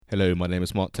Hello, my name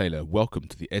is Mark Taylor. Welcome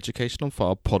to the Education on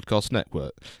Fire podcast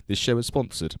network. This show is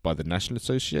sponsored by the National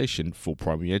Association for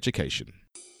Primary Education.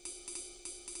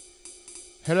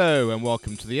 Hello and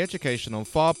welcome to the Education on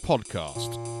Fire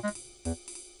podcast.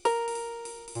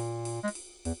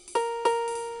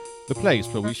 The place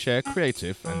where we share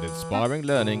creative and inspiring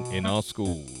learning in our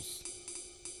schools.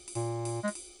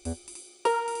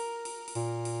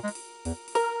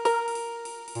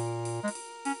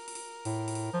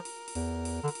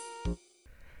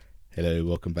 Hello,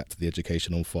 welcome back to the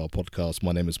Education on Fire podcast.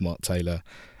 My name is Mark Taylor.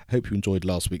 I hope you enjoyed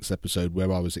last week's episode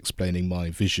where I was explaining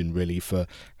my vision really for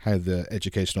how the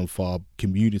Education on Fire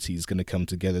community is going to come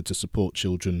together to support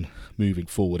children moving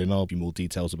forward, and I'll give you more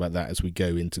details about that as we go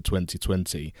into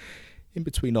 2020. In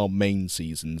between our main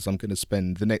seasons, I'm going to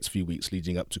spend the next few weeks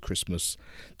leading up to Christmas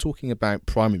talking about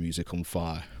Primary Music on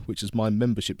Fire, which is my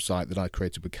membership site that I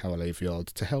created with Carol Aviard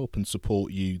to help and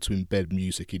support you to embed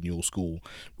music in your school,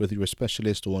 whether you're a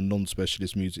specialist or a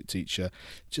non-specialist music teacher,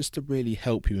 just to really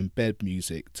help you embed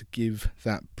music, to give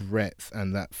that breadth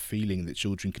and that feeling that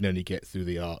children can only get through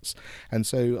the arts. And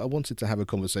so I wanted to have a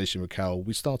conversation with Carol.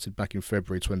 We started back in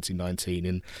February 2019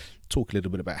 and talk a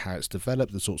little bit about how it's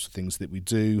developed, the sorts of things that we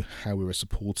do, how we're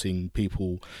supporting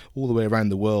people all the way around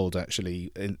the world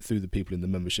actually through the people in the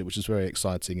membership, which is very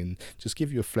exciting, and just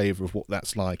give you a flavour of what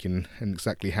that's like and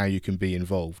exactly how you can be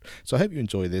involved. So I hope you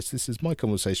enjoy this. This is my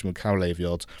conversation with Carol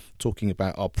Aviard talking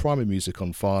about our Primary Music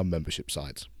on Fire membership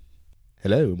site.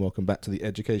 Hello and welcome back to the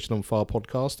Education on Fire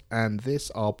podcast, and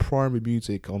this our Primary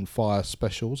Music on Fire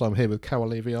specials. I'm here with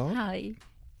Carol Aviard. Hi.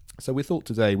 So we thought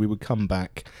today we would come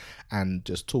back and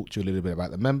just talk to you a little bit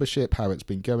about the membership, how it's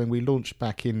been going. We launched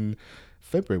back in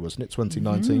February, wasn't it,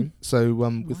 2019? Mm-hmm. So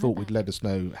we thought we'd let us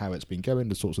know how it's been going,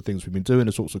 the sorts of things we've been doing,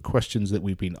 the sorts of questions that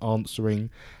we've been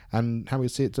answering, and how we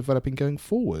see it developing going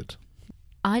forward.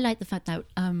 I like the fact that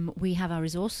we have our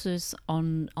resources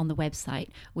on the website,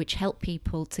 which help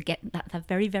people to get that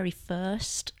very, very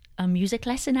first music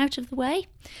lesson out of the way.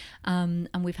 And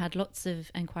we've had lots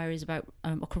of inquiries about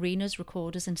ocarinas,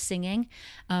 recorders and singing,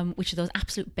 which are those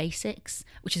absolute basics,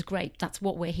 which is great. That's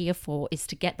what we're here for, is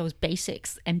to get those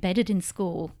basics embedded in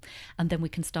school, and then we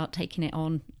can start taking it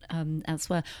on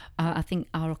elsewhere. I think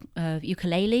our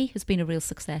ukulele has been a real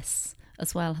success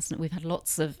as well, hasn't it? We've had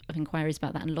lots of inquiries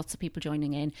about that and lots of people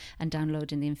joining in and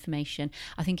downloading the information.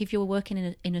 I think if you're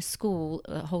working in a school,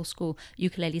 a whole school,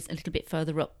 ukulele is a little bit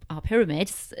further up our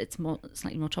pyramid. It's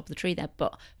slightly more top of the tree there,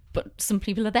 but some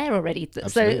people are there already.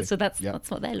 So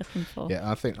that's what they're looking for. Yeah,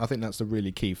 I think that's a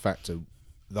really key factor.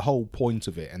 The whole point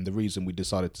of it and the reason we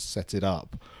decided to set it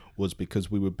up was because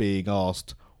we were being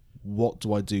asked, what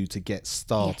do I do to get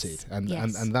started?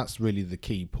 Yes. And that's really the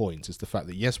key point, is the fact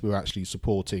that yes, we're actually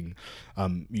supporting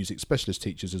music specialist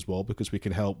teachers as well, because we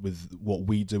can help with what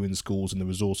we do in schools and the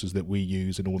resources that we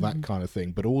use and all that kind of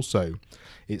thing. But also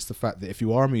it's the fact that if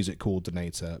you are a music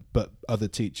coordinator but other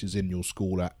teachers in your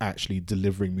school are actually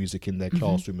delivering music in their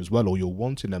classroom as well, or you're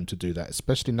wanting them to do that,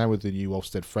 especially now with the new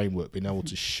Ofsted framework, being able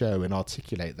to show and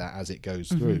articulate that as it goes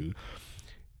through,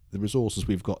 the resources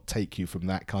we've got take you from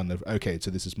that kind of, okay, so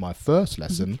this is my first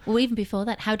lesson. Well, even before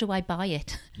that, how do I buy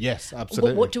it? Yes,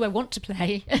 absolutely. What do I want to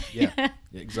play? Yeah,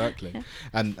 exactly.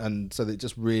 And so it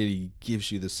just really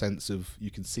gives you the sense of, you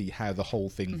can see how the whole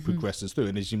thing progresses through.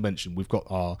 And as you mentioned, we've got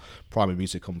our Primary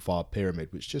Music on Fire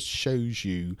pyramid, which just shows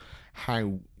you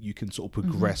how you can sort of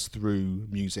progress through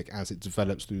music as it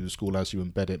develops through the school, as you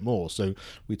embed it more. So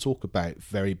we talk about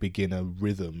very beginner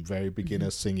rhythm, very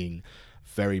beginner singing,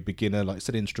 very beginner, like I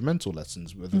said, instrumental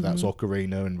lessons, whether that's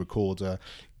ocarina and recorder,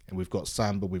 and we've got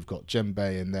samba, we've got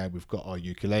djembe in there, we've got our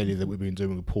ukulele that we've been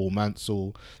doing with Paul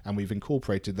Mansell, and we've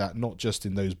incorporated that not just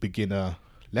in those beginner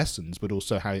lessons, but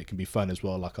also how it can be fun as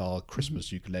well, like our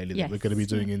Christmas ukulele that we're going to be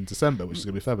doing in December, which is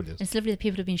going to be fabulous. It's lovely that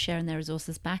people have been sharing their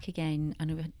resources back again. I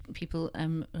know we had people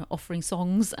offering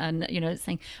songs and,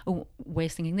 saying, oh, we're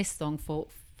singing this song for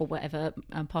whatever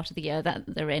part of the year that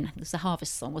they're in. There's a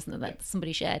harvest song, wasn't there, that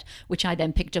somebody shared, which I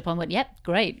then picked up on and went, yep,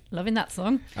 great, loving that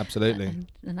song. Absolutely.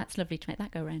 And that's lovely to make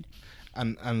that go around.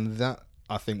 And that,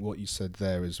 I think what you said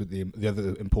there is with the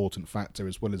other important factor,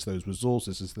 as well as those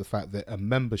resources, is the fact that a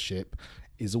membership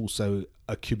is also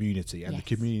a community, and the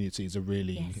community is a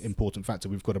really important factor.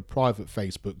 We've got a private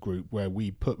Facebook group where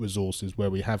we put resources, where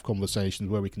we have conversations,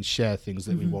 where we can share things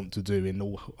that we want to do and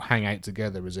all hang out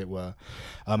together, as it were.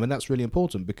 And that's really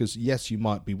important, because yes, you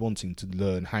might be wanting to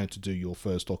learn how to do your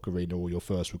first ocarina or your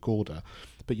first recorder,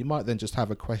 but you might then just have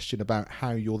a question about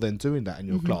how you're then doing that in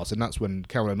your class, and that's when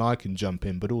Carol and I can jump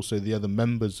in, but also the other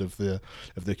members of the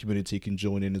community can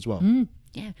join in as well.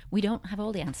 Yeah, we don't have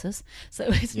all the answers, so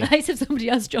it's nice if somebody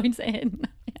else joins in.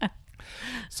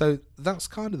 So that's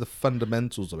kind of the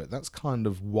fundamentals of it. That's kind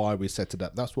of why we set it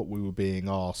up. That's what we were being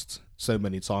asked so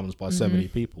many times by so many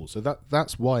people. So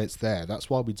that's why it's there. That's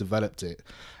why we developed it.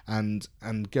 And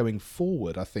going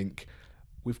forward, I think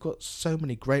we've got so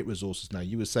many great resources now.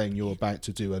 You were saying you're about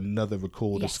to do another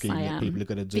recorder scheme that people are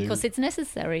going to do. Because it's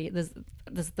necessary.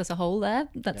 There's a hole there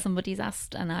that somebody's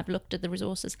asked, and I've looked at the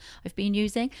resources I've been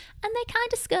using, and they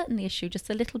kind of skirting the issue just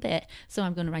a little bit. So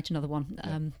I'm going to write another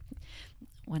one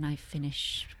when I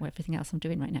finish everything else I'm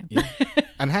doing right now. Yeah.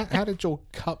 And how did your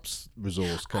cups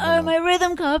resource come along? My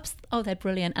rhythm cups. Oh, they're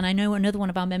brilliant. And I know another one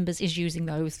of our members is using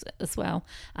those as well.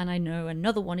 And I know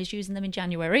another one is using them in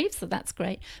January, so that's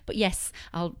great. But yes,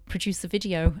 I'll produce a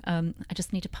video. I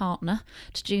just need a partner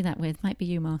to do that with. Might be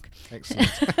you, Mark.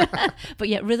 Excellent. But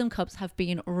yeah, rhythm cups have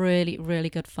been really, really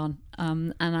good fun.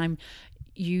 And I'm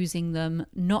using them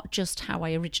not just how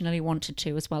I originally wanted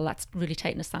to as well. That's really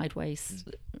taken a sideways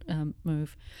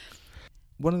move.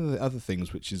 One of the other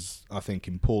things which is, I think,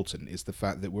 important is the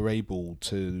fact that we're able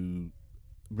to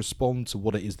respond to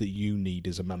what it is that you need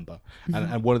as a member.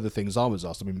 And one of the things I was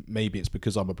asked, I mean, maybe it's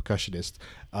because I'm a percussionist,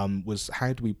 was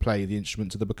how do we play the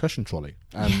instrument to the percussion trolley?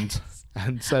 And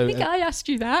so I think I asked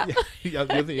you that.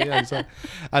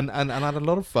 And I had a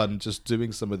lot of fun just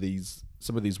doing some of these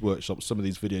workshops, some of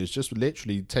these videos, just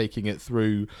literally taking it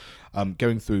through,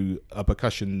 going through a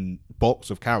percussion box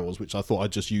of carols, which I thought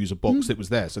I'd just use a box that was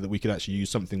there so that we could actually use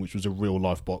something which was a real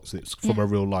life box that's from a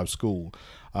real live school.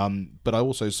 But I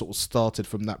also sort of started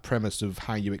from that premise of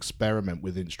how you experiment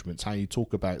with instruments, how you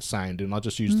talk about sound, and I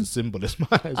just used the cymbal as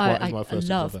my first. I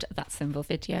loved that cymbal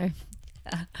video.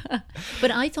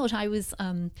 But I thought I was,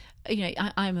 I'm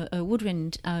a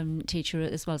woodwind teacher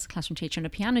as well as a classroom teacher and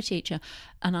a piano teacher,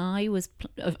 and I was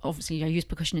obviously I use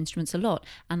percussion instruments a lot,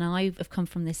 and I've come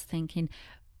from this thinking,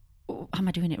 am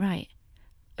I doing it right?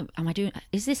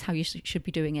 Is this how you should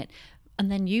be doing it?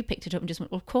 And then you picked it up and just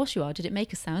went, well, of course you are. Did it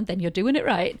make a sound? Then you're doing it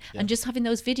right. Yeah. And just having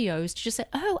those videos to just say,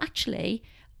 oh, actually,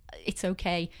 it's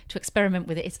okay to experiment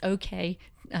with it. It's okay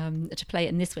to play it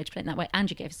in this way, to play it in that way. And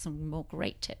you gave us some more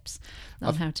great tips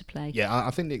on how to play. Yeah, I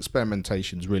think the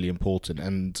experimentation is really important.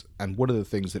 And one of the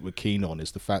things that we're keen on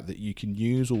is the fact that you can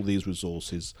use all these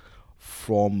resources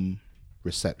from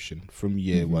reception, from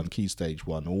year one, key stage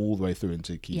one, all the way through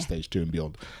into key stage 2 and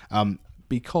beyond.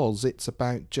 Because it's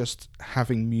about just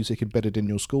having music embedded in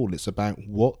your school. It's about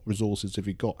what resources have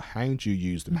you got, how do you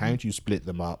use them, how do you split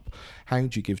them up, how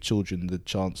do you give children the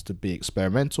chance to be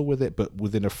experimental with it, but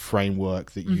within a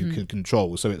framework that you can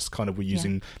control. So it's kind of, we're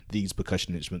using these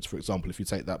percussion instruments, for example. If you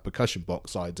take that percussion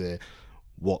box idea,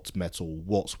 what's metal,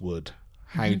 what's wood,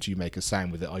 how do you make a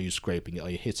sound with it? Are you scraping it? Are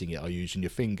you hitting it? Are you using your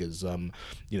fingers?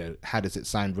 How does it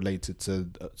sound related to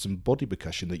some body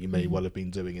percussion that you may well have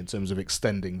been doing in terms of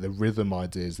extending the rhythm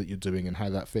ideas that you're doing and how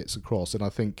that fits across? And I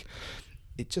think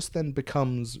it just then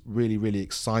becomes really, really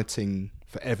exciting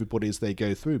for everybody as they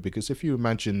go through, because if you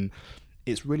imagine,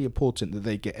 it's really important that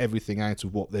they get everything out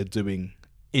of what they're doing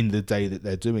in the day that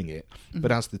they're doing it.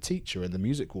 But as the teacher and the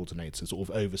music coordinator sort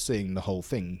of overseeing the whole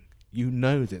thing, you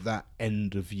know that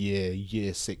end of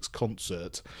year 6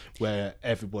 concert where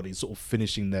everybody's sort of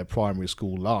finishing their primary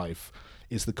school life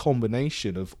is the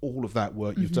combination of all of that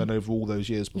work you've done over all those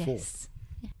years before. Yes.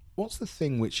 Yeah. What's the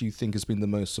thing which you think has been the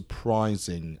most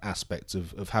surprising aspect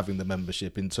of having the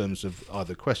membership in terms of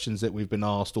either questions that we've been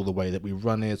asked or the way that we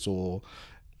run it, or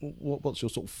what's your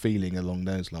sort of feeling along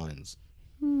those lines?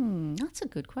 That's a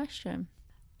good question.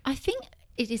 I think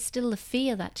it is still the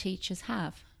fear that teachers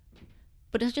have.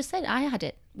 But as I just said, I had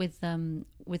it with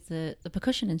the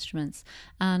percussion instruments,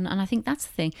 and I think that's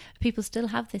the thing. People still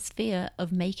have this fear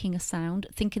of making a sound,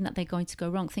 thinking that they're going to go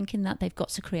wrong, thinking that they've got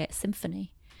to create a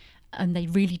symphony, and they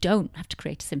really don't have to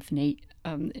create a symphony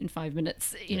in 5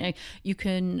 minutes. You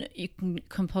can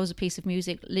compose a piece of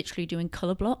music literally doing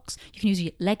color blocks. You can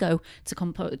use Lego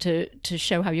to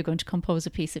show how you're going to compose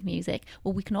a piece of music.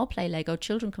 Well, we can all play Lego.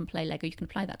 Children can play Lego. You can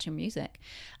apply that to your music,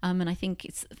 and I think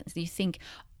you think,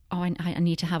 oh, I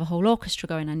need to have a whole orchestra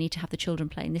going, I need to have the children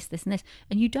playing this, and this,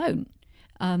 and you don't.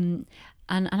 And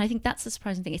I think that's the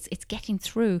surprising thing. It's getting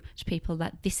through to people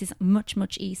that this is much,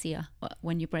 much easier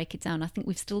when you break it down. I think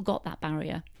we've still got that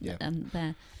barrier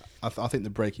there. I think the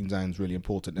breaking down is really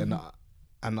important.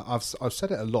 And I've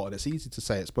said it a lot, and it's easy to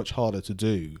say, it's much harder to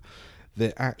do,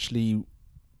 that actually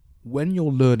when you're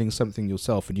learning something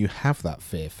yourself and you have that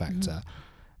fear factor,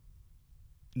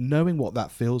 knowing what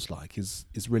that feels like is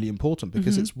really important,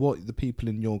 because it's what the people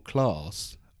in your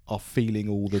class are feeling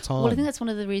all the time. Well, I think that's one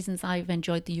of the reasons I've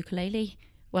enjoyed the ukulele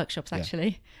workshops,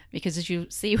 actually, because as you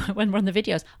see when we're on the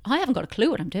videos, I haven't got a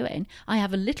clue what I'm doing. I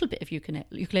have a little bit of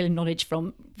ukulele knowledge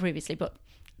from previously, but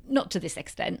not to this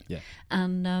extent. Yeah.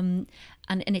 And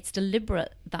it's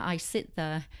deliberate that I sit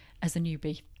there as a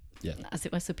newbie. Yeah. As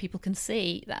it were, so people can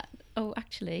see that, oh,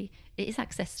 actually, it is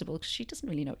accessible because she doesn't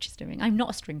really know what she's doing. I'm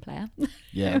not a string player.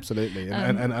 Yeah, absolutely.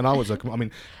 And I was, I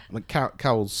mean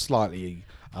Carol's slightly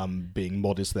being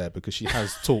modest there because she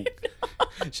has taught,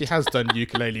 she has done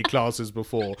ukulele classes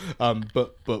before.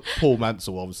 But Paul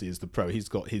Mansell obviously is the pro. He's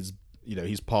got his,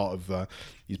 he's part of,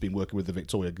 he's been working with the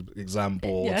Victoria Exam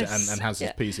Board Yes. and has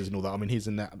his pieces and all that. I mean, he's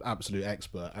an absolute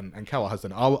expert, and Carol has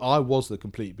done it. I was the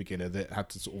complete beginner that had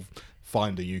to sort of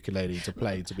find a ukulele to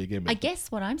play to begin with. I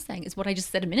guess what I'm saying is what I just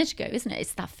said a minute ago, isn't it?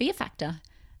 It's that fear factor.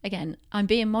 Again, I'm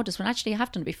being modest when actually I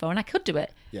have done it before and I could do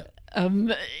it. Yeah.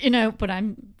 But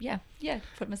I'm,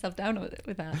 put myself down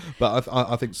with that. But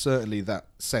I think certainly that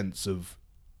sense of,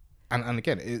 and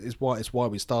again, it's why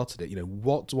we started it.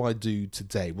 What do I do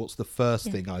today? What's the first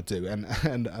thing I do?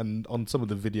 And on some of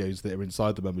the videos that are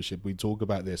inside the membership, we talk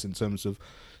about this in terms of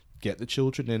get the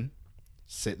children in,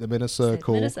 sit them in a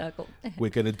circle. We're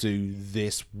going to do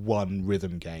this one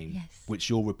rhythm game, which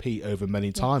you'll repeat over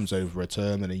many times over a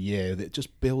term and a year. That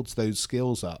just builds those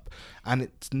skills up. And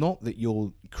it's not that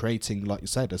you're creating, like you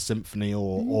said, a symphony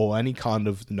or any kind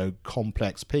of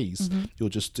complex piece. You're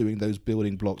just doing those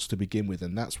building blocks to begin with,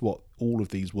 and that's what all of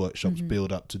these workshops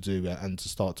build up to do and to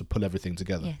start to pull everything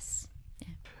together. Yes.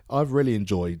 Yeah. I've really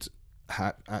enjoyed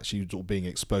actually sort of being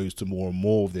exposed to more and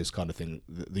more of this kind of thing.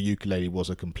 The ukulele was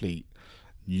a complete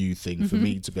new thing for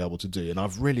me to be able to do, and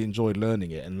I've really enjoyed learning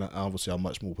it, and obviously I'm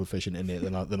much more proficient in it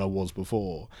than I was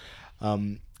before.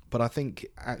 But I think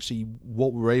actually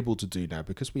what we're able to do now,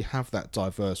 because we have that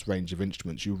diverse range of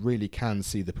instruments, you really can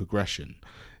see the progression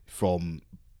from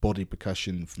body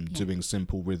percussion, from doing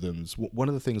simple rhythms. One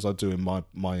of the things I do in my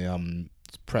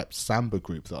prep samba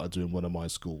group that I do in one of my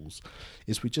schools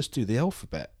is we just do the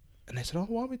alphabet. And they said, "Oh,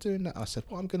 why are we doing that?" I said,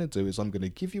 "What I'm going to do is I'm going to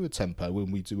give you a tempo when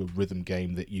we do a rhythm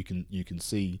game that you can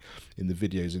see in the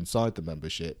videos inside the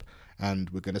membership, and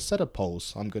we're going to set a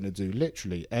pulse. I'm going to do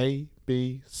literally A,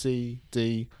 B, C,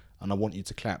 D, and I want you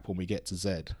to clap when we get to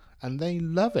Z." And they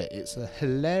love it. It's a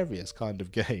hilarious kind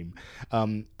of game,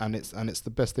 and it's the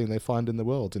best thing they find in the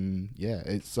world. And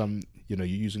it's you're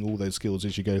using all those skills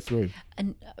as you go through.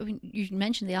 And I mean, you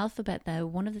mentioned the alphabet there.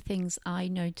 One of the things I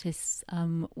notice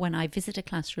when I visit a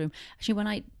classroom, actually when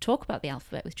I talk about the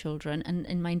alphabet with children and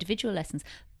in my individual lessons,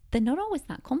 they're not always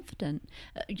that confident.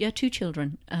 You have two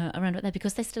children around right there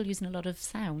because they're still using a lot of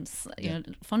sounds,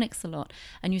 phonics a lot.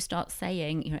 And you start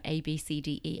saying, A, B, C,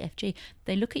 D, E, F, G.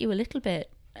 They look at you a little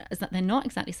bit as that they're not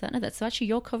exactly certain of that. So actually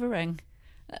you're covering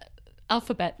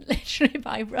alphabet literally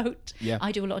by rote. Yeah.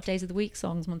 I do a lot of days of the week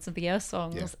songs, months of the year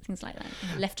songs, things like that,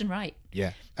 left and right.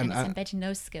 Yeah. And it's embedding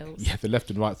those skills. Yeah, the left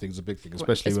and right thing's a big thing,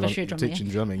 especially when I'm teaching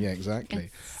drumming. Yeah, exactly.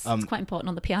 It's quite important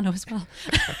on the piano as well.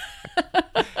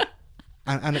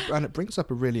 And it brings up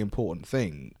a really important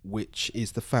thing, which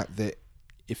is the fact that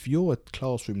if you're a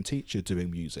classroom teacher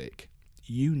doing music,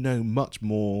 you know much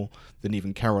more than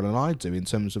even Carol and I do in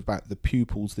terms of about the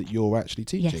pupils that you're actually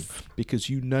teaching, because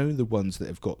you know the ones that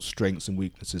have got strengths and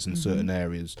weaknesses in certain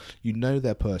areas. You know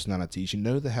their personalities. You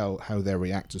know how they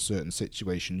react to certain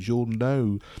situations. You'll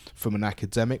know from an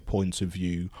academic point of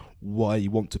view why you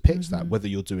want to pitch that, whether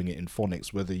you're doing it in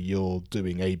phonics, whether you're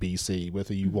doing ABC,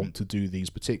 whether you want to do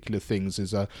these particular things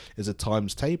as a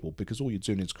times table, because all you're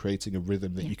doing is creating a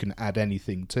rhythm that you can add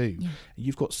anything to.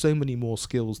 You've got so many more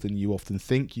skills than you often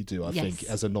think you do, I think,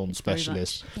 as a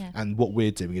non-specialist. And what we're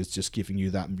doing is just giving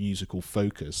you that musical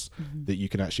focus that you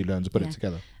can actually learn to put it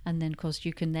together. And then, of course,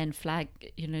 you can then flag,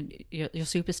 your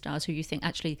superstars who you think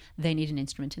actually they need an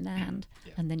instrument in their hand,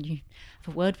 and then you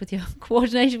have a word with your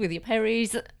coordinator, with your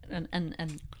peris,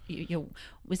 and you're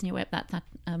whizzing your way up that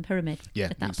pyramid.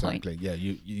 At that exactly. point. Yeah,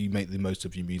 you make the most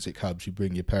of your music hubs. You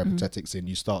bring your peripatetics in.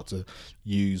 You start to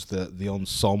use the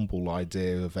ensemble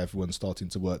idea of everyone starting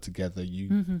to work together.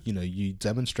 You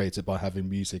demonstrate it by having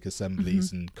music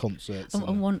assemblies and concerts.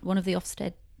 And one of the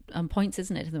Ofsted points,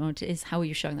 isn't it, at the moment, is how are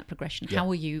you showing that progression? How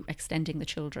are you extending the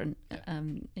children? That are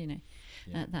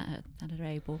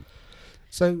able.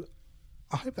 So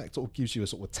I hope that sort of gives you a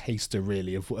sort of taster,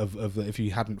 really, of if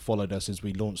you hadn't followed us as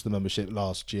we launched the membership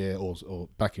last year or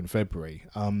back in February.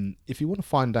 If you want to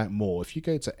find out more, if you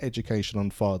go to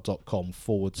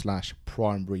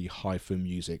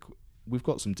educationonfire.com/primary-music, we've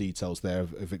got some details there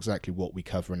of exactly what we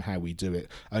cover and how we do it.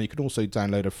 And you can also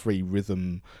download a free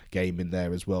rhythm game in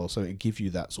there as well, so it gives you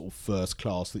that sort of first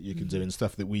class that you can do, and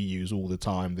stuff that we use all the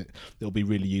time that'll be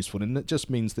really useful. And it just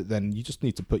means that then you just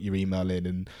need to put your email in,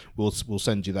 and we'll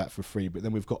send you that for free. But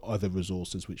then we've got other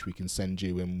resources which we can send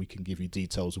you, and we can give you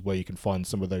details of where you can find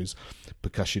some of those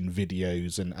percussion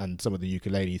videos and some of the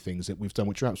ukulele things that we've done,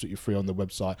 which are absolutely free on the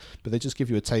website. But they just give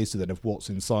you a taster then of what's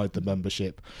inside the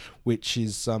membership, which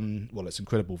is well, it's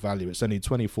incredible value. It's only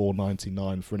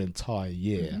 $24.99 for an entire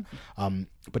year,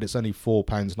 but it's only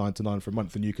 £4.99 for a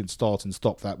month, and you can start and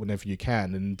stop that whenever you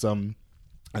can.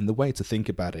 And the way to think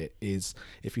about it is,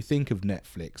 if you think of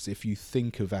Netflix, if you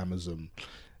think of Amazon,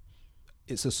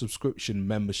 it's a subscription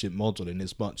membership model in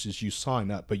as much as you sign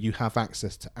up, but you have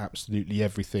access to absolutely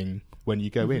everything when you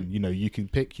go in. You know, you can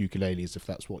pick ukuleles if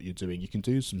that's what you're doing. You can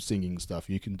do some singing stuff.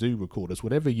 You can do recorders,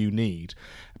 whatever you need.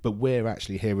 But we're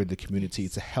actually here in the community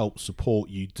to help support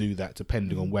you do that,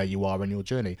 depending on where you are in your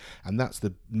journey. And that's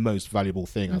the most valuable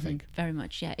thing, I think. Very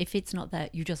much, yeah. If it's not there,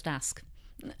 you just ask,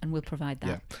 and we'll provide that.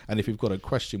 Yeah. And if you've got a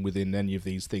question within any of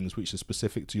these things which are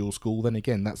specific to your school, then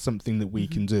again, that's something that we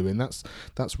can do. And that's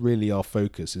really our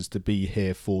focus, is to be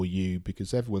here for you,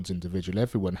 because everyone's individual.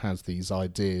 Everyone has these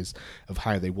ideas of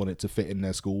how they want it to fit in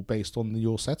their school based on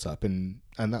your setup, and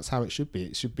that's how it should be.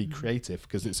 It should be creative,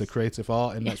 because it's a creative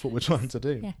art, and that's what we're trying to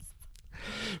do. Yes.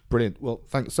 Brilliant. Well,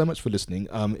 thanks so much for listening.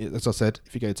 As I said,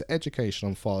 if you go to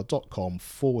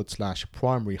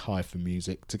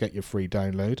educationonfire.com/primary-music to get your free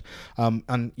download.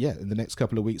 And yeah, in the next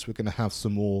couple of weeks, we're going to have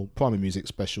some more primary music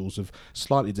specials of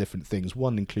slightly different things,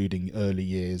 one including early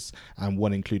years and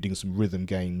one including some rhythm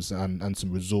games and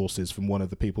some resources from one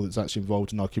of the people that's actually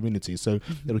involved in our community. So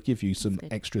it'll give you some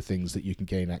extra things that you can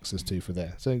gain access to for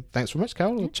there. So thanks very much,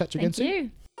 Carol. I'll chat to you again soon. Thank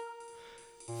you.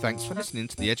 Thanks for listening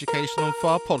to the Education on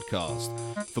Fire podcast.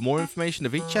 For more information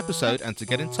of each episode and to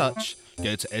get in touch,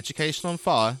 go to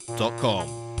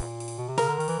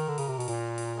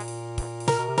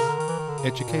educationonfire.com.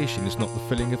 Education is not the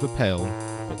filling of a pail,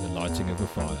 but the lighting of a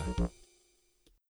fire.